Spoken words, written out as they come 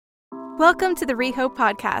Welcome to the Rehope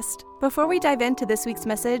podcast. Before we dive into this week's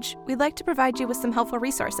message, we'd like to provide you with some helpful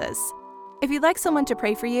resources. If you'd like someone to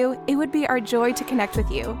pray for you, it would be our joy to connect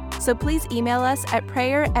with you. So please email us at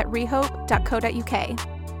prayer@rehope.co.uk.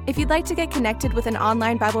 If you'd like to get connected with an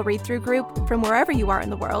online Bible read-through group from wherever you are in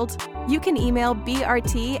the world, you can email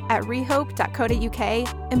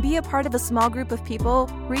brt@rehope.co.uk and be a part of a small group of people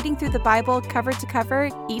reading through the Bible cover to cover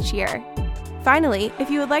each year. Finally,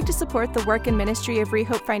 if you would like to support the work and ministry of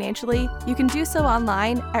Rehope financially, you can do so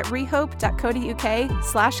online at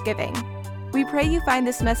rehope.co.uk/giving. We pray you find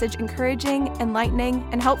this message encouraging, enlightening,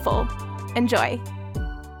 and helpful. Enjoy.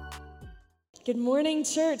 Good morning,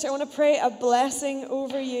 church. I want to pray a blessing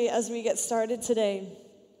over you as we get started today.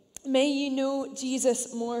 May you know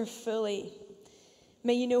Jesus more fully.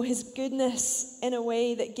 May you know his goodness in a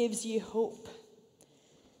way that gives you hope.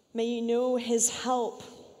 May you know his help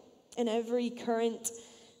in every current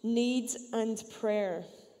need and prayer.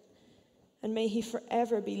 And may he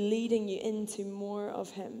forever be leading you into more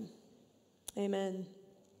of him. Amen.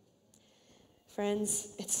 Friends,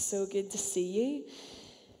 it's so good to see you.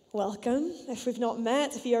 Welcome. If we've not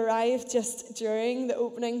met, if you arrived just during the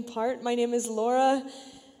opening part, my name is Laura.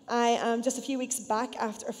 I am just a few weeks back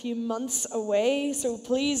after a few months away. So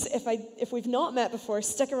please, if we've not met before,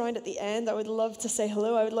 stick around at the end. I would love to say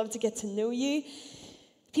hello. I would love to get to know you.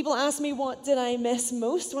 People ask me what did I miss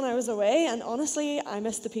most when I was away, and honestly, I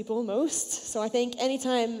miss the people most. So I think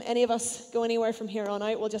anytime any of us go anywhere from here on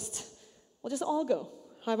out, we'll just all go.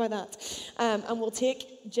 How about that? And we'll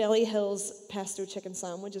take Jelly Hill's pesto chicken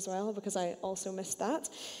sandwich as well, because I also missed that.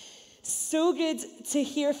 So good to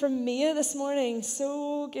hear from Mia this morning.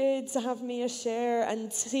 So good to have Mia share and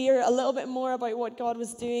to hear a little bit more about what God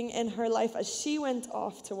was doing in her life as she went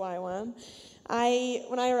off to YWAM.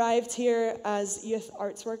 When I arrived here as youth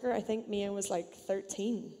arts worker, I think Mia was like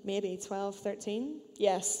 13, maybe 12, 13.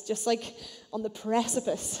 Yes, just like on the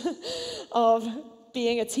precipice of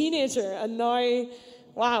being a teenager. And now,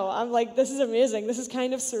 wow, I'm like, this is amazing. This is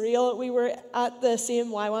kind of surreal. We were at the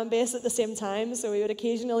same YWAM base at the same time, so we would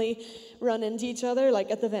occasionally run into each other, like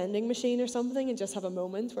at the vending machine or something, and just have a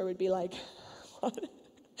moment where we'd be like, what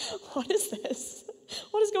is this?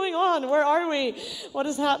 What is going on? Where are we? What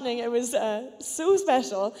is happening? It was so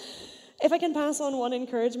special. If I can pass on one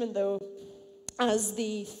encouragement, though, as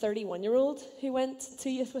the 31-year-old who went to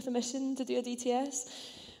Youth with a Mission to do a DTS,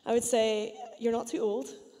 I would say you're not too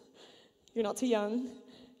old, you're not too young,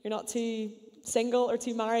 you're not too single or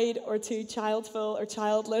too married or too childful or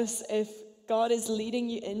childless. If God is leading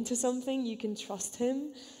you into something, you can trust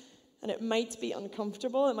him. And it might be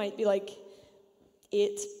uncomfortable. It might be like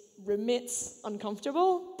 8 roommates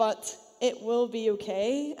uncomfortable, but it will be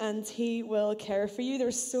okay, and he will care for you.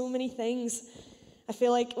 There's so many things. I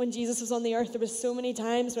feel like when Jesus was on the earth, there was so many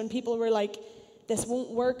times when people were like, this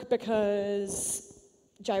won't work because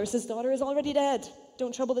Jairus' daughter is already dead.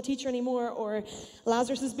 Don't trouble the teacher anymore. Or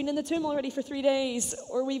Lazarus has been in the tomb already for 3 days.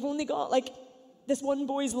 Or we've only got like this one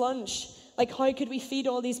boy's lunch. Like, how could we feed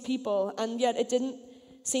all these people? And yet it didn't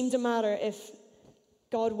seem to matter. If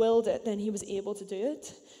God willed it, then he was able to do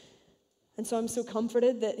it. And so I'm so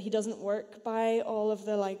comforted that he doesn't work by all of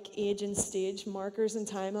the like age and stage markers and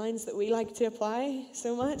timelines that we like to apply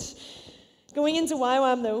so much. Going into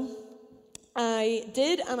YWAM though, I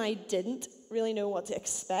did and I didn't really know what to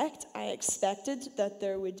expect. I expected that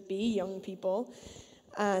there would be young people,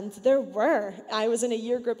 and there were. I was in a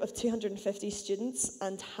year group of 250 students,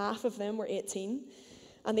 and half of them were 18,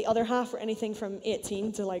 and the other half were anything from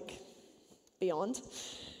 18 to like beyond.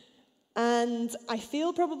 And I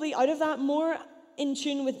feel probably out of that more in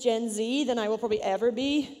tune with Gen Z than I will probably ever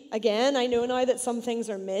be. Again, I know now that some things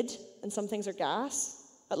are mid and some things are gas,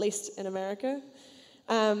 at least in America.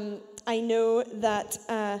 I know that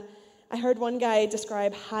I heard one guy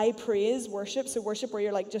describe high praise worship, so worship where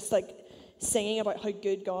you're like just like singing about how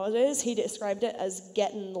good God is. He described it as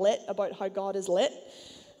getting lit about how God is lit.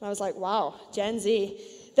 And I was like, wow, Gen Z.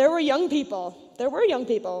 There were young people. I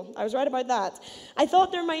was right about that. I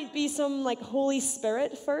thought there might be some like Holy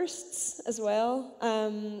Spirit firsts as well.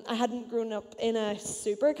 I hadn't grown up in a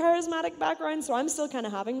super charismatic background, so I'm still kind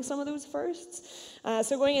of having some of those firsts.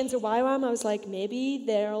 So going into YWAM, I was like, maybe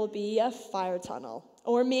there'll be a fire tunnel,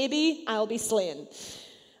 or maybe I'll be slain.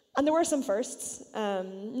 And there were some firsts.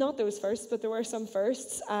 Not those firsts, but there were some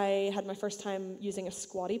firsts. I had my first time using a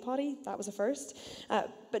squatty potty. That was a first.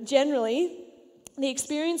 But generally, the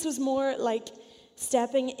experience was more like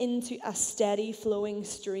stepping into a steady flowing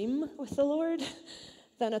stream with the Lord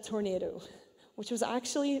than a tornado, which was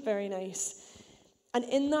actually very nice. And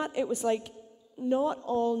in that, it was like not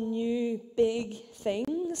all new big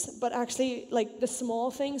things, but actually like the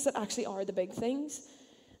small things that actually are the big things.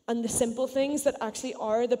 and the simple things that actually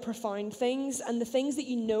are the profound things, and the things that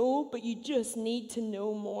you know, but you just need to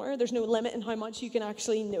know more. There's no limit in how much you can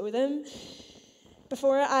actually know them.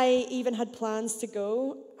 Before I even had plans to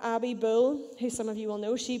go, Abby Bull, who some of you will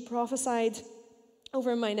know, she prophesied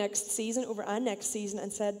over our next season,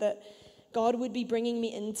 and said that God would be bringing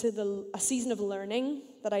me into a season of learning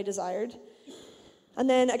that I desired. And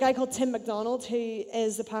then a guy called Tim McDonald, who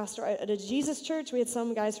is the pastor at a Jesus church. We had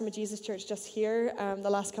some guys from a Jesus church just here the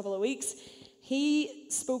last couple of weeks. He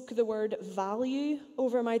spoke the word value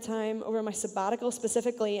over my time, over my sabbatical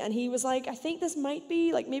specifically. And he was like, I think this might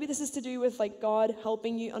be, maybe this is to do with God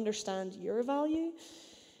helping you understand your value.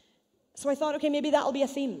 So I thought, okay, maybe that'll be a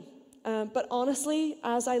theme. But honestly,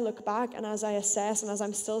 as I look back and as I assess and as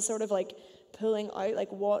I'm still sort of pulling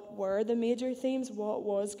out what were the major themes, what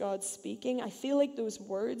was God speaking, I feel like those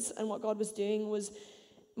words and what God was doing was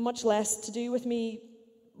much less to do with me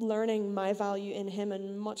learning my value in him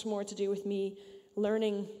and much more to do with me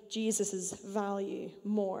learning Jesus's value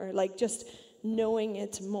more, just knowing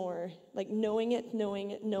it more, knowing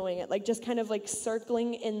it, just kind of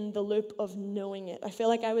circling in the loop of knowing it. I feel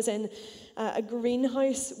like I was in a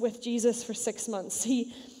greenhouse with Jesus for 6 months.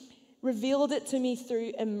 He revealed it to me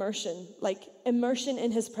through immersion, immersion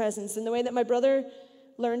in his presence, in the way that my brother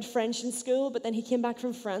learned French in school, but then he came back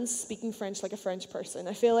from France speaking French like a French person.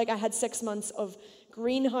 I feel like I had 6 months of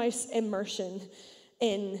greenhouse immersion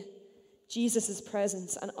in Jesus'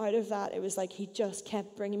 presence, and out of that, it was he just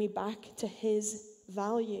kept bringing me back to his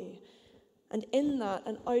value. And in that,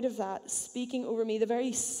 and out of that, speaking over me the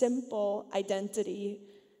very simple identity,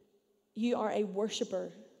 you are a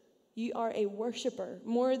worshiper. You are a worshiper.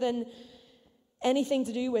 More than anything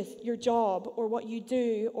to do with your job or what you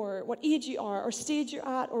do or what age you are or stage you're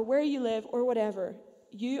at or where you live or whatever.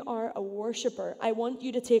 You are a worshiper. I want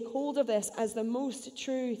you to take hold of this as the most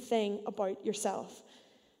true thing about yourself.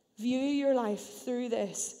 View your life through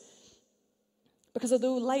this. Because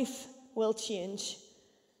although life will change,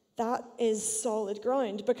 that is solid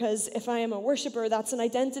ground. Because if I am a worshiper, that's an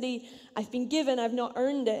identity I've been given, I've not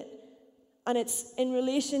earned it. And it's in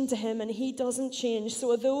relation to him, and he doesn't change. So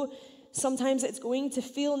although sometimes it's going to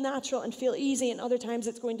feel natural and feel easy, and other times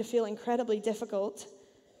it's going to feel incredibly difficult,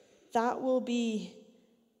 that will be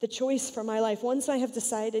the choice for my life. Once I have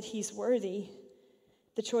decided he's worthy,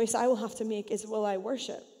 the choice I will have to make is, will I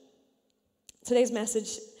worship? Today's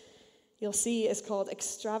message, you'll see, is called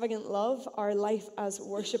Extravagant Love, Our Life as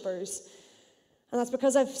Worshippers. And that's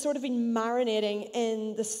because I've sort of been marinating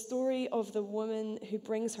in the story of the woman who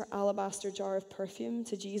brings her alabaster jar of perfume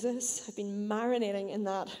to Jesus. I've been marinating in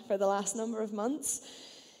that for the last number of months.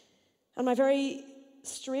 And my very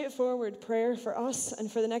straightforward prayer for us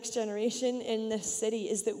and for the next generation in this city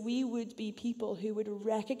is that we would be people who would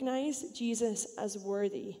recognize Jesus as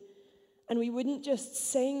worthy. And we wouldn't just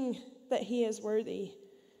sing that he is worthy,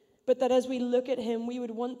 but that as we look at him, we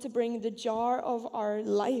would want to bring the jar of our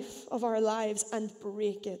life, of our lives, and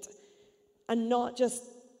break it. And not just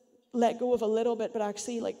let go of a little bit, but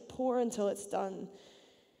actually pour until it's done.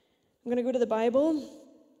 I'm going to go to the Bible.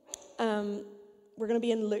 We're going to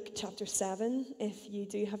be in Luke chapter 7, if you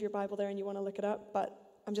do have your Bible there and you want to look it up, but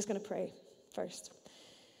I'm just going to pray first.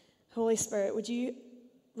 Holy Spirit, would you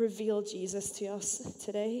reveal Jesus to us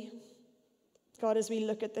today? God, as we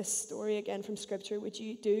look at this story again from Scripture, would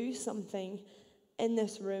you do something in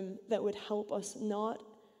this room that would help us not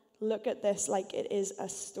look at this like it is a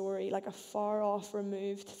story, like a far-off,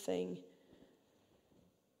 removed thing.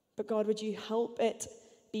 But God, would you help it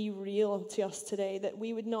be real to us today, that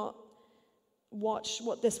we would not watch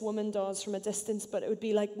what this woman does from a distance, but it would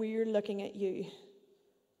be like we're looking at you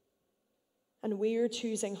and we're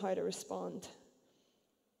choosing how to respond.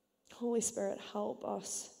 Holy Spirit, help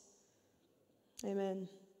us. Amen.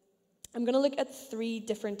 I'm going to look at 3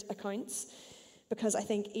 different accounts because I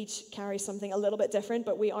think each carries something a little bit different,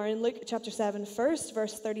 but we are in Luke chapter 7 first,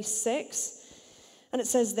 verse 36, and it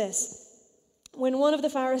says this: When one of the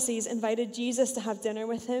Pharisees invited Jesus to have dinner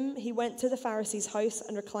with him, he went to the Pharisee's house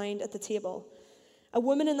and reclined at the table. A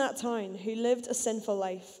woman in that town who lived a sinful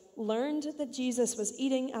life learned that Jesus was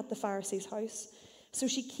eating at the Pharisee's house, so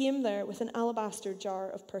she came there with an alabaster jar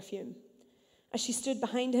of perfume. As she stood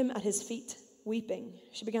behind him at his feet, weeping,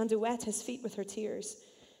 she began to wet his feet with her tears.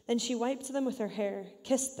 Then she wiped them with her hair,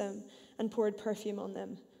 kissed them, and poured perfume on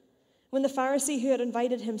them. When the Pharisee who had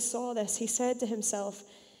invited him saw this, he said to himself,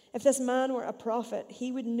 "If this man were a prophet,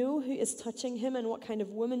 he would know who is touching him and what kind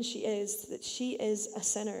of woman she is, that she is a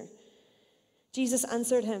sinner." Jesus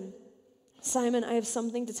answered him, "Simon, I have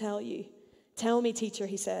something to tell you." "Tell me, teacher,"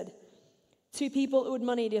 he said. 2 people owed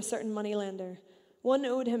money to a certain moneylender. One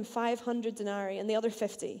owed him 500 denarii and the other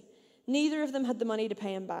 50. Neither of them had the money to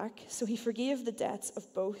pay him back, so he forgave the debts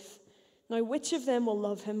of both. Now which of them will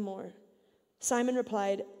love him more? Simon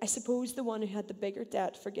replied, I suppose the one who had the bigger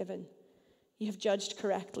debt forgiven. You have judged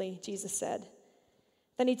correctly, Jesus said.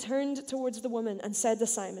 Then he turned towards the woman and said to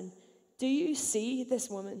Simon, do you see this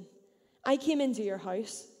woman? I came into your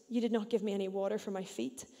house. You did not give me any water for my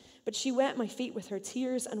feet, but she wet my feet with her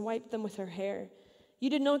tears and wiped them with her hair.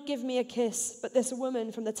 You did not give me a kiss, but this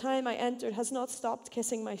woman from the time I entered has not stopped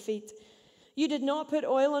kissing my feet. You did not put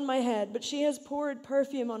oil on my head, but she has poured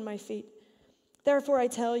perfume on my feet. Therefore I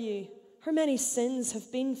tell you, her many sins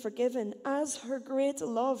have been forgiven, as her great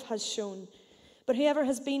love has shown. But whoever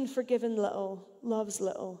has been forgiven little loves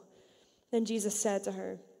little. Then Jesus said to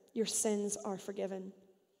her, your sins are forgiven.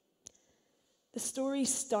 The story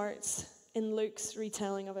starts in Luke's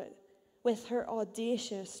retelling of it with her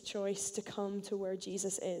audacious choice to come to where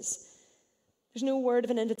Jesus is. There's no word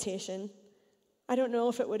of an invitation. I don't know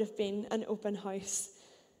if it would have been an open house,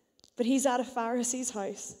 but he's at a Pharisee's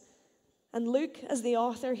house. And Luke, as the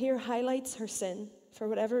author here, highlights her sin for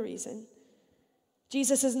whatever reason.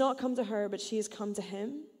 Jesus has not come to her, but she has come to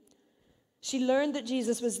him. She learned that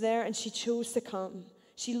Jesus was there and she chose to come.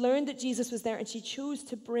 She learned that Jesus was there and she chose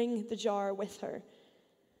to bring the jar with her.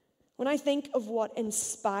 When I think of what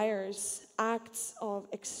inspires acts of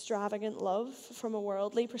extravagant love from a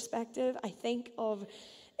worldly perspective, I think of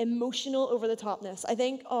emotional over-the-topness. I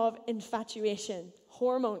think of infatuation,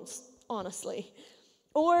 hormones, honestly.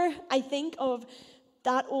 Or I think of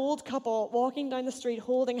that old couple walking down the street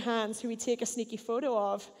holding hands who we take a sneaky photo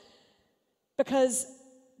of because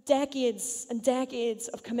decades and decades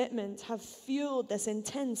of commitment have fueled this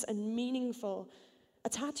intense and meaningful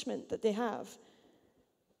attachment that they have.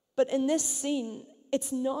 But in this scene,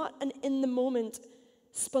 it's not an in-the-moment,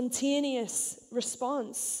 spontaneous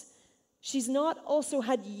response. She's not also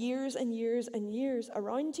had years and years and years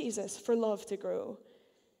around Jesus for love to grow.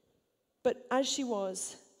 But as she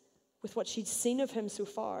was, with what she'd seen of him so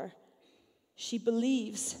far, she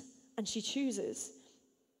believes and she chooses.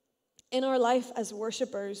 In our life as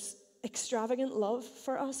worshipers, extravagant love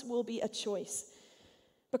for us will be a choice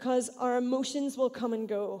because our emotions will come and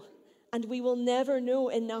go and we will never know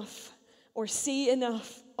enough or see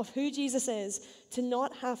enough of who Jesus is to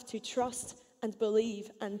not have to trust and believe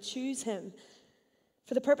and choose him.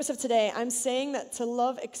 For the purpose of today, I'm saying that to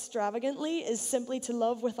love extravagantly is simply to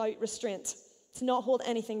love without restraint, to not hold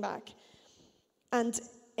anything back. And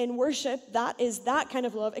in worship, that is that kind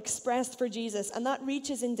of love expressed for Jesus, and that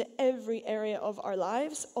reaches into every area of our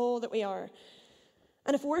lives, all that we are.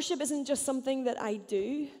 And if worship isn't just something that I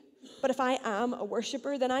do, but if I am a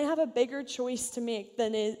worshiper, then I have a bigger choice to make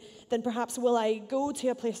than perhaps will I go to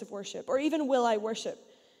a place of worship, or even will I worship.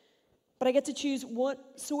 But I get to choose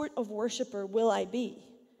what sort of worshiper will I be.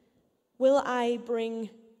 Will I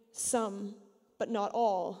bring some, but not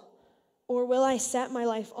all? Or will I set my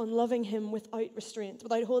life on loving him without restraint,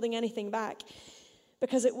 without holding anything back?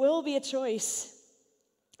 Because it will be a choice,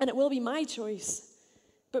 and it will be my choice.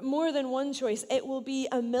 But more than one choice, it will be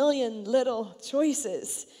a million little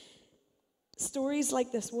choices. Stories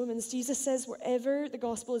like this woman's, Jesus says wherever the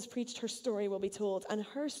gospel is preached, her story will be told. And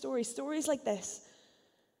her story, stories like this,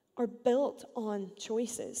 are built on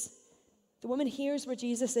choices. The woman hears where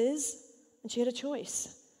Jesus is, and she had a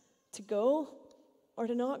choice to go or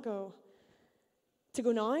to not go. To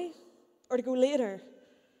go now or to go later.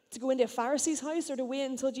 To go into a Pharisee's house or to wait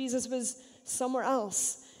until Jesus was somewhere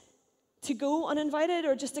else. To go uninvited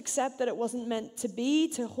or just accept that it wasn't meant to be,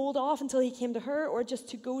 to hold off until he came to her, or just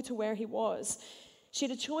to go to where he was. She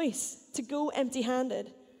had a choice to go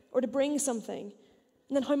empty-handed or to bring something.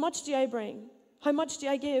 And then how much do I bring? How much do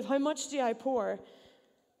I give? How much do I pour?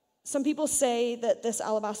 Some people say that this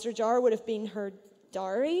alabaster jar would have been her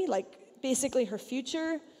dowry, like basically her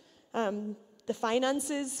future, the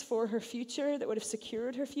finances for her future that would have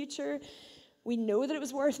secured her future. We know that it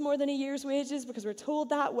was worth more than a year's wages because we're told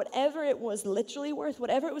that whatever it was literally worth,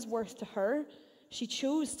 whatever it was worth to her, she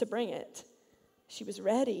chose to bring it. She was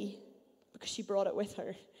ready because she brought it with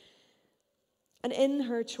her. And in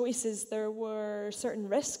her choices, there were certain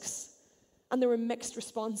risks and there were mixed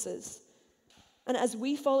responses. And as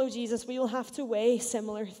we follow Jesus, we will have to weigh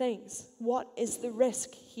similar things. What is the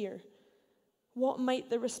risk here? What might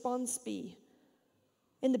the response be?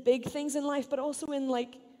 In the big things in life, but also in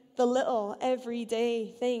like the little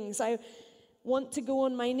everyday things. I want to go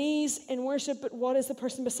on my knees in worship, but what is the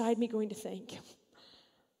person beside me going to think?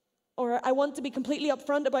 Or I want to be completely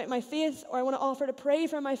upfront about my faith, or I want to offer to pray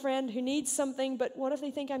for my friend who needs something, but what if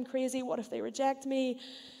they think I'm crazy? What if they reject me?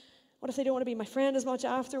 What if they don't want to be my friend as much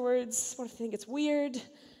afterwards? What if they think it's weird?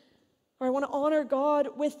 Or I want to honor God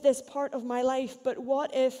with this part of my life, but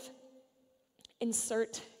what if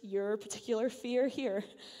insert your particular fear here.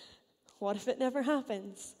 What if it never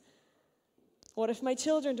happens? What if my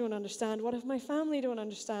children don't understand? What if my family don't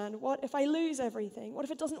understand? What if I lose everything? What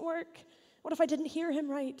if it doesn't work? What if I didn't hear him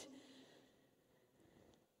right?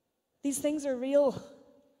 These things are real,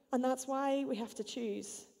 and that's why we have to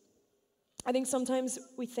choose. I think sometimes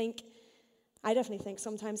I definitely think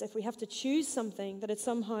sometimes if we have to choose something, that it's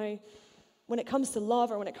somehow, when it comes to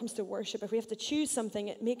love or when it comes to worship, if we have to choose something,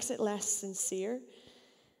 it makes it less sincere.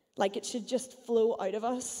 Like it should just flow out of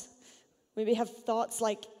us. Maybe have thoughts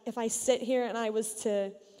like, if I was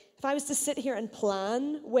to sit here and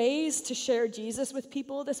plan ways to share Jesus with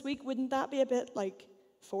people this week, wouldn't that be a bit like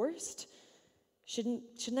forced? Shouldn't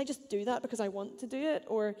I just do that because I want to do it?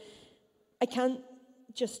 Or I can't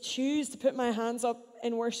just choose to put my hands up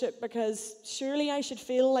in worship because surely I should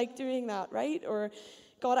feel like doing that, right? Or,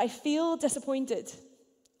 God, I feel disappointed.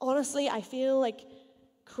 Honestly, I feel like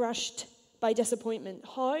crushed by disappointment.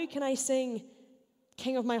 How can I sing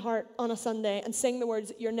King of My Heart on a Sunday and sing the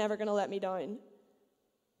words, "You're never going to let me down"?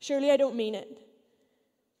 Surely I don't mean it.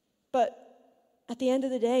 But at the end of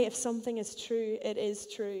the day, if something is true, it is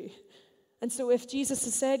true. And so if Jesus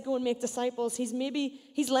has said, go and make disciples,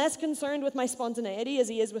 he's less concerned with my spontaneity as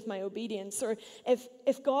he is with my obedience. Or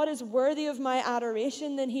if God is worthy of my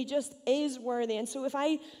adoration, then he just is worthy. And so if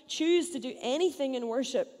I choose to do anything in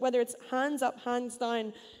worship, whether it's hands up, hands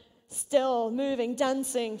down, still, moving,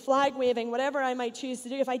 dancing, flag waving, whatever I might choose to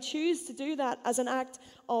do, if I choose to do that as an act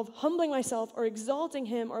of humbling myself or exalting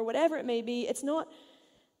him or whatever it may be, it's not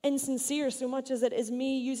insincere so much as it is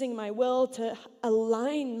me using my will to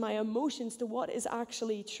align my emotions to what is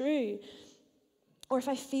actually true. Or if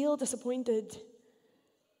I feel disappointed,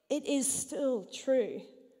 it is still true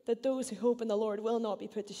that those who hope in the Lord will not be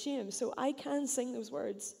put to shame. So I can sing those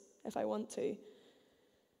words if I want to.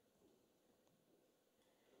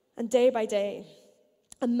 And day by day,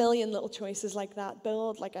 a million little choices like that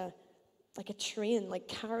build like a train, like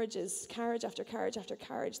carriage after carriage after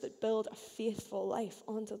carriage that build a faithful life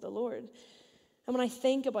unto the Lord. And when I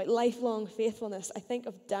think about lifelong faithfulness, I think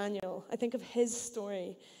of Daniel. I think of his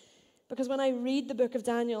story. Because when I read the book of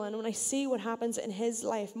Daniel and when I see what happens in his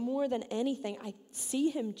life, more than anything, I see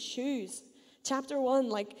him choose. Chapter 1,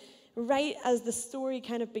 like right as the story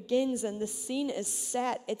kind of begins and the scene is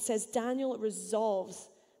set, it says Daniel resolves.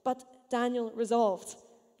 But Daniel resolved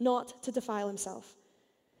not to defile himself.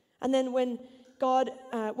 And then when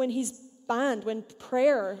he's banned, when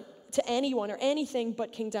prayer to anyone or anything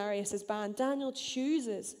but King Darius is banned, Daniel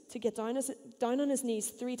chooses to get down on his knees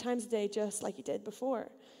 3 times a day just like he did before.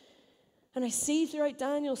 And I see throughout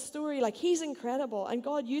Daniel's story, like he's incredible and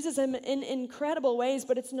God uses him in incredible ways,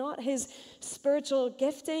 but it's not his spiritual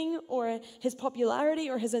gifting or his popularity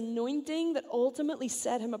or his anointing that ultimately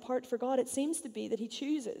set him apart for God. It seems to be that he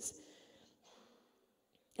chooses.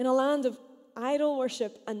 In a land of idol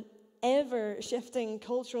worship and ever-shifting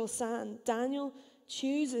cultural sand, Daniel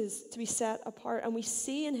chooses to be set apart. And we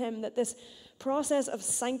see in him that this process of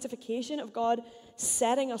sanctification, of God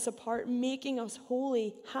setting us apart, making us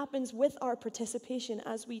holy, happens with our participation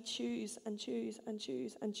as we choose and choose and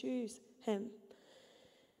choose and choose him.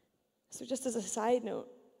 So just as a side note,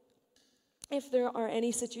 if there's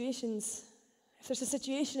a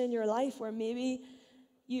situation in your life where maybe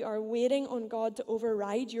you are waiting on God to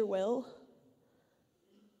override your will,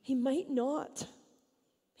 he might not.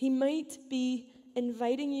 He might be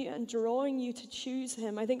inviting you and drawing you to choose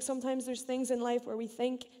him. I think sometimes there's things in life where we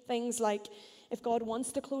think things like, if God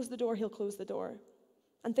wants to close the door, he'll close the door.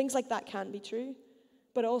 And things like that can be true.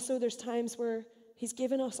 But also there's times where he's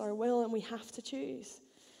given us our will and we have to choose.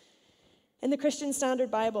 In the Christian Standard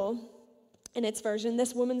Bible, in its version,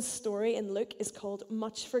 this woman's story in Luke is called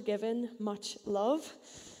Much Forgiven, Much Love.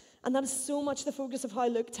 And that is so much the focus of how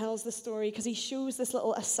Luke tells the story, because he shows this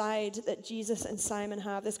little aside that Jesus and Simon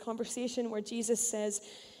have, this conversation where Jesus says,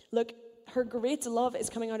 look, her great love is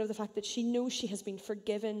coming out of the fact that she knows she has been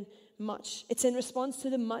forgiven much. It's in response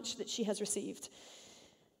to the much that she has received.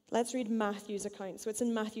 Let's read Matthew's account. So it's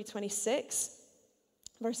in Matthew 26,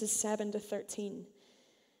 verses 7 to 13.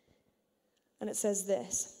 And it says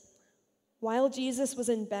this: While Jesus was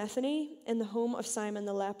in Bethany, in the home of Simon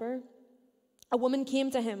the leper, a woman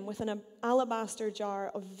came to him with an alabaster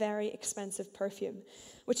jar of very expensive perfume,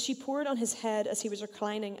 which she poured on his head as he was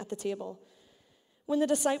reclining at the table. When the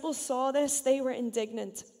disciples saw this, they were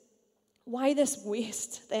indignant. Why this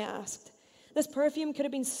waste? They asked. This perfume could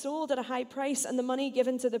have been sold at a high price and the money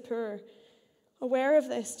given to the poor. Aware of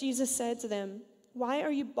this, Jesus said to them, Why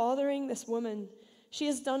are you bothering this woman? She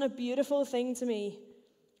has done a beautiful thing to me.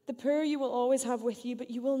 The poor you will always have with you, but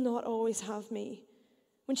you will not always have me.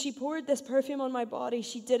 When she poured this perfume on my body,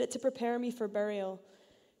 she did it to prepare me for burial.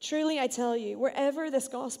 Truly, I tell you, wherever this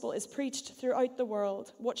gospel is preached throughout the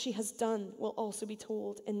world, what she has done will also be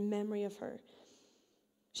told in memory of her.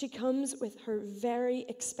 She comes with her very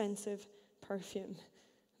expensive perfume,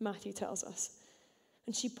 Matthew tells us.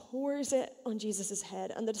 And she pours it on Jesus'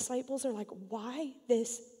 head. And the disciples are like, why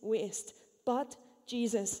this waste? But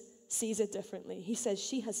Jesus sees it differently. He says,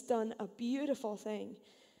 she has done a beautiful thing.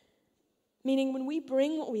 Meaning when we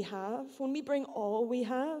bring what we have, when we bring all we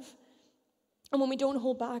have, and when we don't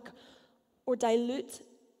hold back or dilute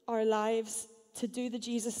our lives to do the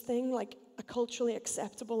Jesus thing like a culturally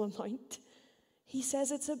acceptable amount, he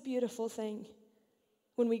says it's a beautiful thing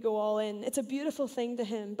when we go all in. It's a beautiful thing to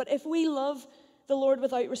him. But if we love the Lord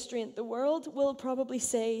without restraint, the world will probably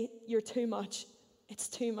say, you're too much. It's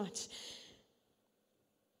too much.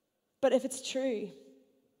 But if it's true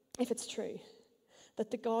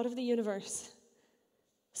that the God of the universe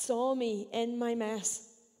saw me in my mess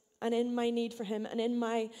and in my need for him and in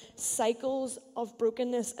my cycles of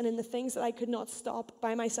brokenness and in the things that I could not stop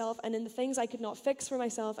by myself and in the things I could not fix for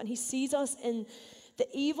myself, and he sees us in the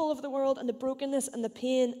evil of the world and the brokenness and the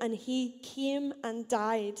pain, and he came and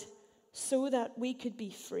died so that we could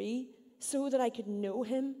be free, so that I could know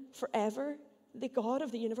him forever, the God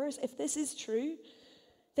of the universe. If this is true,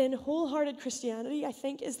 then wholehearted Christianity, I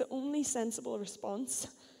think, is the only sensible response.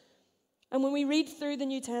 And when we read through the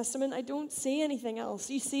New Testament, I don't see anything else.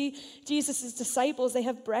 You see Jesus' disciples, they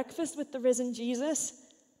have breakfast with the risen Jesus.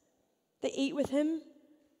 They eat with him,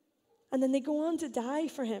 and then they go on to die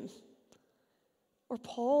for him. Or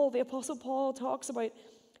Paul, the Apostle Paul, talks about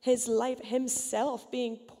his life, himself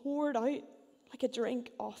being poured out like a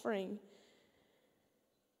drink offering.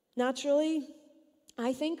 Naturally,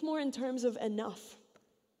 I think more in terms of enough.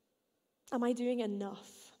 Am I doing enough?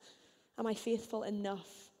 Am I faithful enough?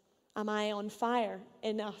 Am I on fire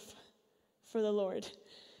enough for the Lord?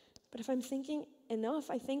 But if I'm thinking enough,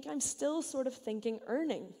 I think I'm still sort of thinking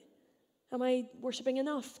earning. Am I worshiping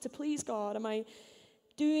enough to please God? Am I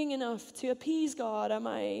doing enough to appease God? Am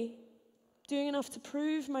I doing enough to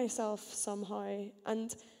prove myself somehow?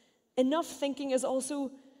 And enough thinking is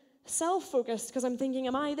also self-focused, because I'm thinking,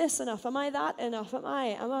 am I this enough? Am I that enough? Am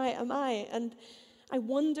I? And I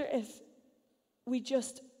wonder if we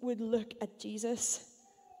just would look at Jesus,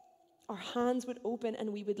 our hands would open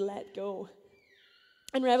and we would let go.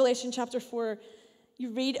 In Revelation chapter 4, you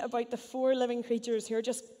read about the 4 living creatures who are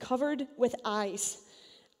just covered with eyes.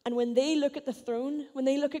 And when they look at the throne, when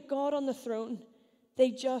they look at God on the throne, they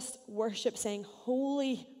just worship, saying,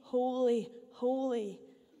 holy, holy, holy.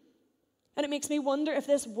 And it makes me wonder if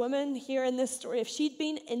this woman here in this story, if she'd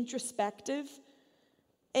been introspective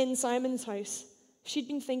in Simon's house, if she'd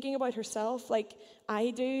been thinking about herself like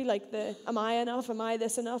I do, like am I enough? Am I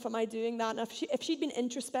this enough? Am I doing that enough? If she'd been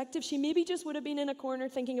introspective, she maybe just would have been in a corner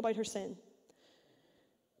thinking about her sin.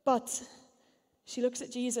 But she looks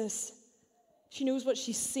at Jesus. She knows what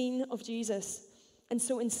she's seen of Jesus. And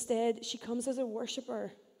so instead, she comes as a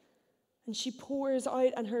worshiper. And she pours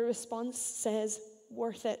out, and her response says,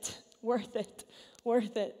 worth it, worth it,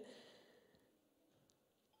 worth it.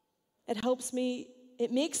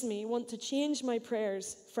 It makes me want to change my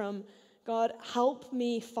prayers from, God, help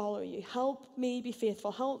me follow you, help me be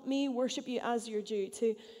faithful, help me worship you as you're due,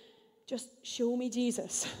 to just show me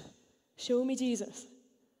Jesus. Show me Jesus.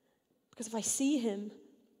 Because if I see him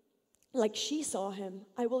like she saw him,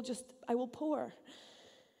 I will pour.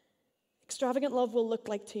 Extravagant love will look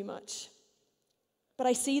like too much. But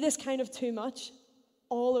I see this kind of too much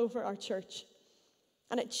all over our church.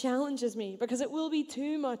 And it challenges me, because it will be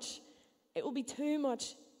too much. It will be too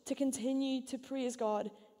much to continue to praise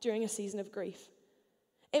God during a season of grief.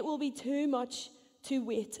 It will be too much to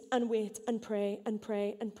wait and wait and pray and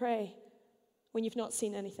pray and pray when you've not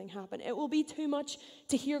seen anything happen. It will be too much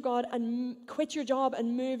to hear God and quit your job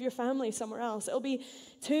and move your family somewhere else. It'll be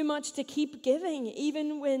too much to keep giving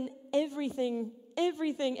even when every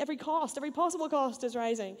cost, every possible cost is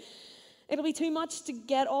rising. It'll be too much to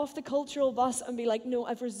get off the cultural bus and be like, no,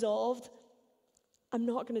 I've resolved, I'm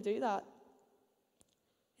not going to do that.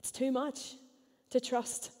 It's too much to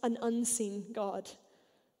trust an unseen God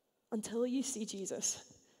until you see Jesus.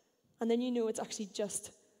 And then you know it's actually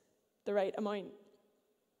just the right amount.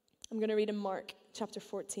 I'm going to read in Mark chapter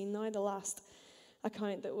 14 now, the last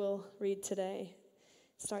account that we'll read today.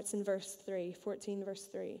 It starts in verse 3, 14 verse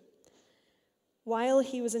 3. While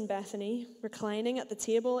he was in Bethany, reclining at the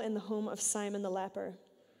table in the home of Simon the leper,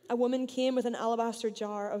 a woman came with an alabaster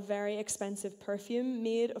jar of very expensive perfume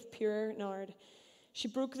made of pure nard. She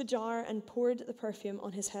broke the jar and poured the perfume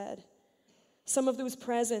on his head. Some of those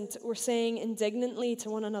present were saying indignantly to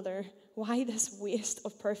one another, "Why this waste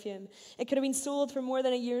of perfume? It could have been sold for more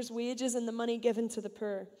than a year's wages and the money given to the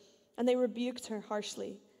poor." And they rebuked her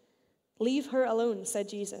harshly. "Leave her alone," said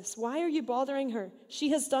Jesus. "Why are you bothering her? She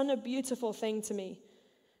has done a beautiful thing to me.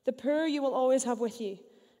 The poor you will always have with you,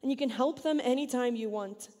 and you can help them anytime you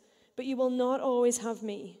want, but you will not always have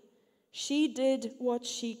me. She did what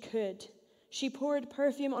she could. She poured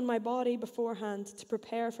perfume on my body beforehand to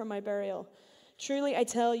prepare for my burial. Truly, I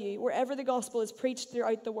tell you, wherever the gospel is preached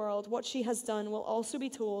throughout the world, what she has done will also be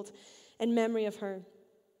told in memory of her."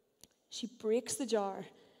 She breaks the jar.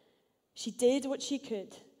 She did what she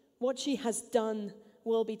could. What she has done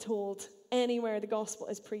will be told anywhere the gospel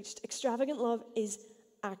is preached. Extravagant love is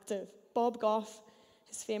active. Bob Goff,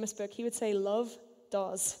 his famous book, he would say, love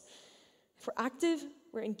does. If we're active,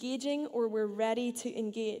 we're engaging, or we're ready to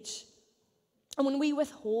engage. And when we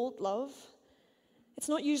withhold love, it's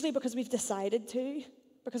not usually because we've decided to,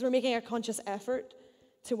 because we're making a conscious effort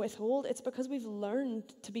to withhold. It's because we've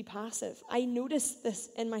learned to be passive. I notice this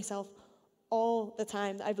in myself all the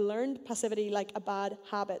time. I've learned passivity like a bad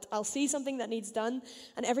habit. I'll see something that needs done,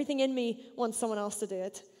 and everything in me wants someone else to do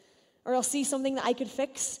it. Or I'll see something that I could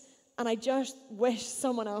fix, and I just wish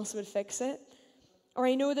someone else would fix it. Or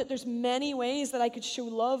I know that there's many ways that I could show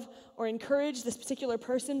love or encourage this particular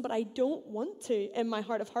person, but I don't want to in my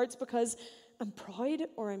heart of hearts because I'm proud,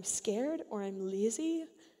 or I'm scared, or I'm lazy.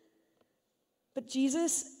 But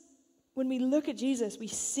Jesus, when we look at Jesus, we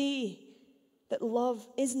see that love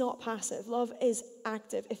is not passive. Love is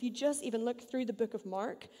active. If you just even look through the book of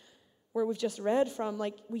Mark, where we've just read from,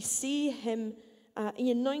 we see him,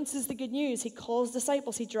 he announces the good news. He calls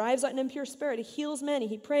disciples. He drives out an impure spirit. He heals many.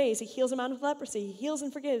 He prays. He heals a man with leprosy. He heals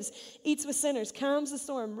and forgives, eats with sinners, calms the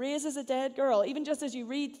storm, raises a dead girl. Even just as you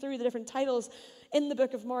read through the different titles in the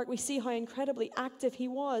book of Mark, we see how incredibly active he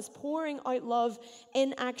was, pouring out love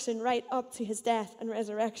in action right up to his death and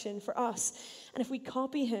resurrection for us. And if we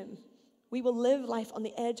copy him, we will live life on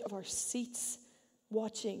the edge of our seats,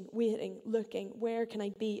 watching, waiting, looking. Where can I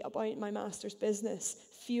be about my master's business,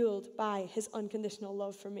 fueled by his unconditional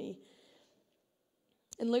love for me?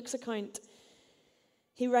 In Luke's account,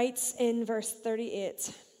 he writes in verse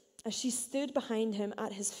 38, "As she stood behind him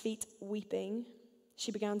at his feet weeping,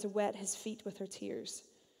 she began to wet his feet with her tears."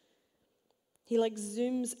 He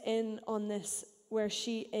zooms in on this where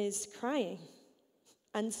she is crying.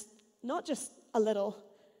 And not just a little,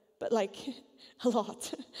 but a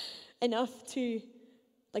lot. Enough to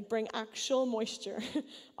bring actual moisture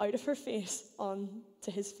out of her face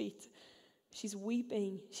onto his feet. She's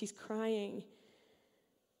weeping, she's crying.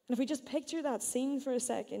 And if we just picture that scene for a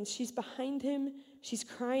second, she's behind him, she's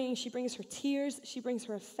crying, she brings her tears, she brings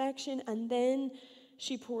her affection, and then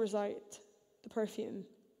she pours out the perfume.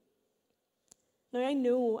 Now I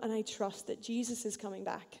know and I trust that Jesus is coming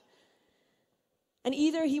back. And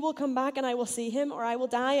either he will come back and I will see him, or I will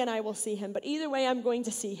die and I will see him. But either way, I'm going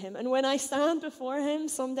to see him. And when I stand before him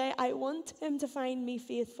someday, I want him to find me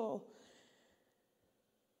faithful.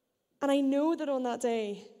 And I know that on that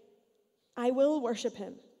day, I will worship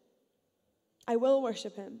him. I will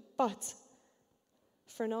worship him. But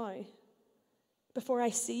for now, before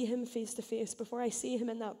I see him face to face, before I see him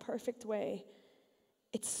in that perfect way,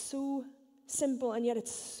 it's so simple and yet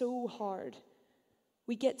it's so hard.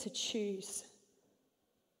 We get to choose.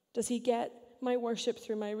 Does he get my worship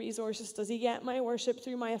through my resources? Does he get my worship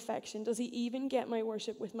through my affection? Does he even get my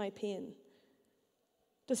worship with my pain?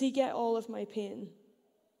 Does he get all of my pain?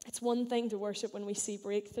 It's one thing to worship when we see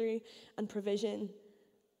breakthrough and provision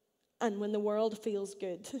and when the world feels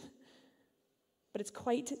good. But it's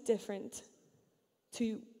quite different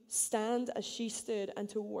to stand as she stood and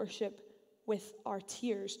to worship with our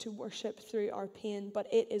tears, to worship through our pain.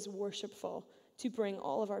 But it is worshipful to bring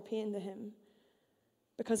all of our pain to him.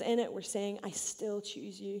 Because in it we're saying, I still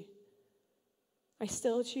choose you. I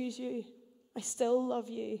still choose you. I still love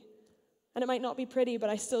you. And it might not be pretty, but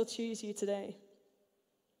I still choose you today.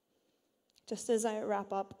 Just as I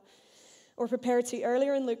wrap up, or prepare to,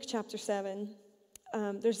 earlier in Luke chapter 7,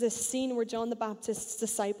 there's this scene where John the Baptist's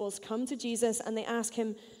disciples come to Jesus and they ask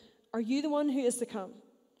him, "Are you the one who is to come?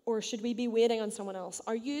 Or should we be waiting on someone else?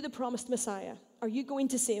 Are you the promised Messiah? Are you going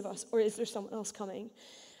to save us? Or is there someone else coming?"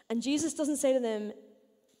 And Jesus doesn't say to them,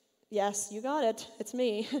 "Yes, you got it, it's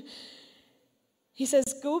me." He says,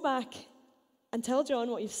 "Go back and tell John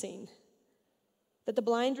what you've seen. That the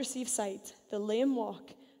blind receive sight, the lame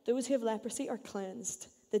walk, those who have leprosy are cleansed,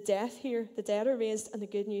 the deaf hear, the dead are raised, and the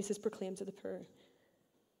good news is proclaimed to the poor."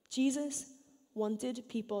 Jesus wanted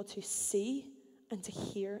people to see and to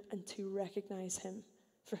hear and to recognize him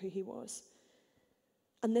for who he was.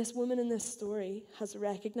 And this woman in this story has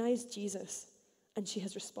recognized Jesus and she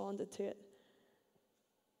has responded to it.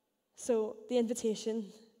 So the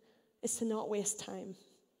invitation is to not waste time.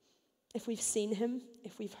 If we've seen him,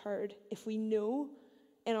 if we've heard, if we know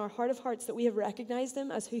in our heart of hearts that we have recognized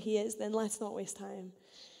him as who he is, then let's not waste time.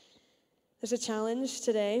 There's a challenge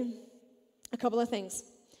today. A couple of things.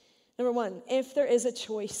 Number one, if there is a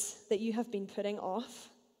choice that you have been putting off,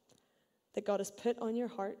 that God has put on your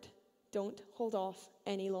heart, don't hold off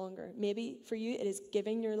any longer. Maybe for you it is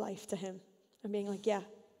giving your life to him and being like, yeah,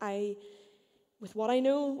 with what I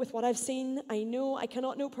know, with what I've seen, I know I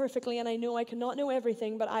cannot know perfectly, and I know I cannot know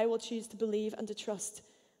everything, but I will choose to believe and to trust.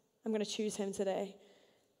 I'm going to choose him today.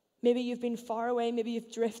 Maybe you've been far away, maybe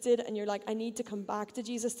you've drifted, and you're like, I need to come back to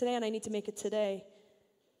Jesus today, and I need to make it today.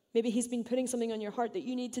 Maybe he's been putting something on your heart that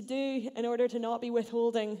you need to do in order to not be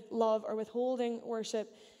withholding love or withholding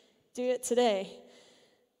worship. Do it today.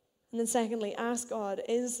 And then secondly, ask God,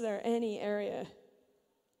 is there any area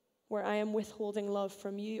where I am withholding love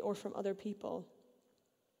from you or from other people?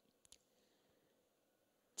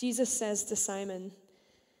 Jesus says to Simon,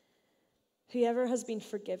 whoever has been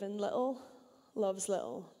forgiven little loves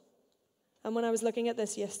little. And when I was looking at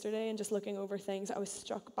this yesterday and just looking over things, I was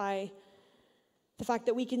struck by the fact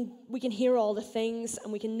that we can hear all the things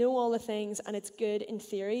and we can know all the things, and it's good in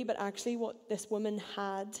theory, but actually what this woman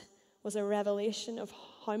had was a revelation of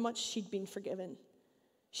how much she'd been forgiven.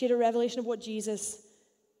 She had a revelation of what Jesus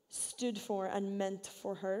stood for and meant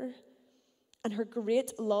for her. And her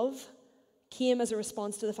great love came as a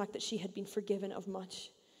response to the fact that she had been forgiven of much.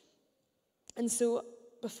 And so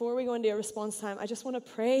before we go into a response time, I just want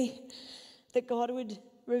to pray that God would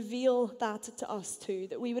reveal that to us too,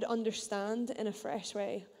 that we would understand in a fresh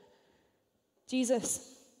way.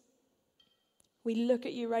 Jesus, we look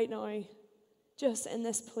at you right now, just in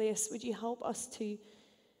this place. Would you help us to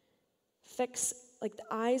fix the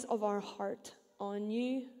eyes of our heart on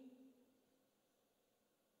you?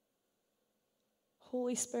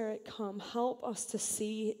 Holy Spirit, come, help us to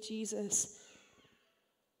see Jesus.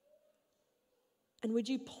 And would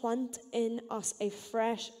you plant in us a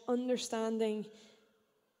fresh understanding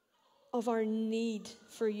of our need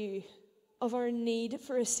for you, of our need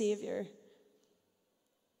for a Savior?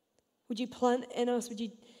 Would you plant in us, would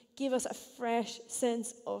you give us a fresh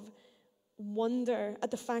sense of wonder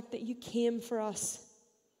at the fact that you came for us?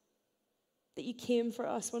 That you came for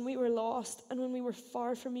us when we were lost and when we were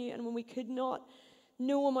far from you and when we could not,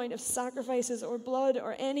 no amount of sacrifices or blood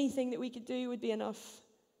or anything that we could do would be enough.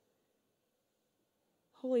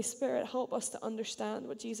 Holy Spirit, help us to understand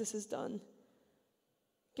what Jesus has done.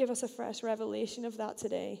 Give us a fresh revelation of that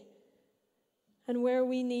today. And where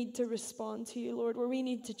we need to respond to you, Lord, where we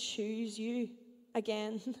need to choose you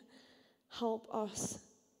again, help us,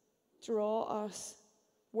 draw us,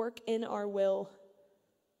 work in our will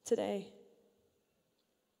today.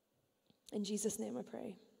 In Jesus' name I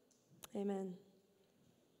pray. Amen.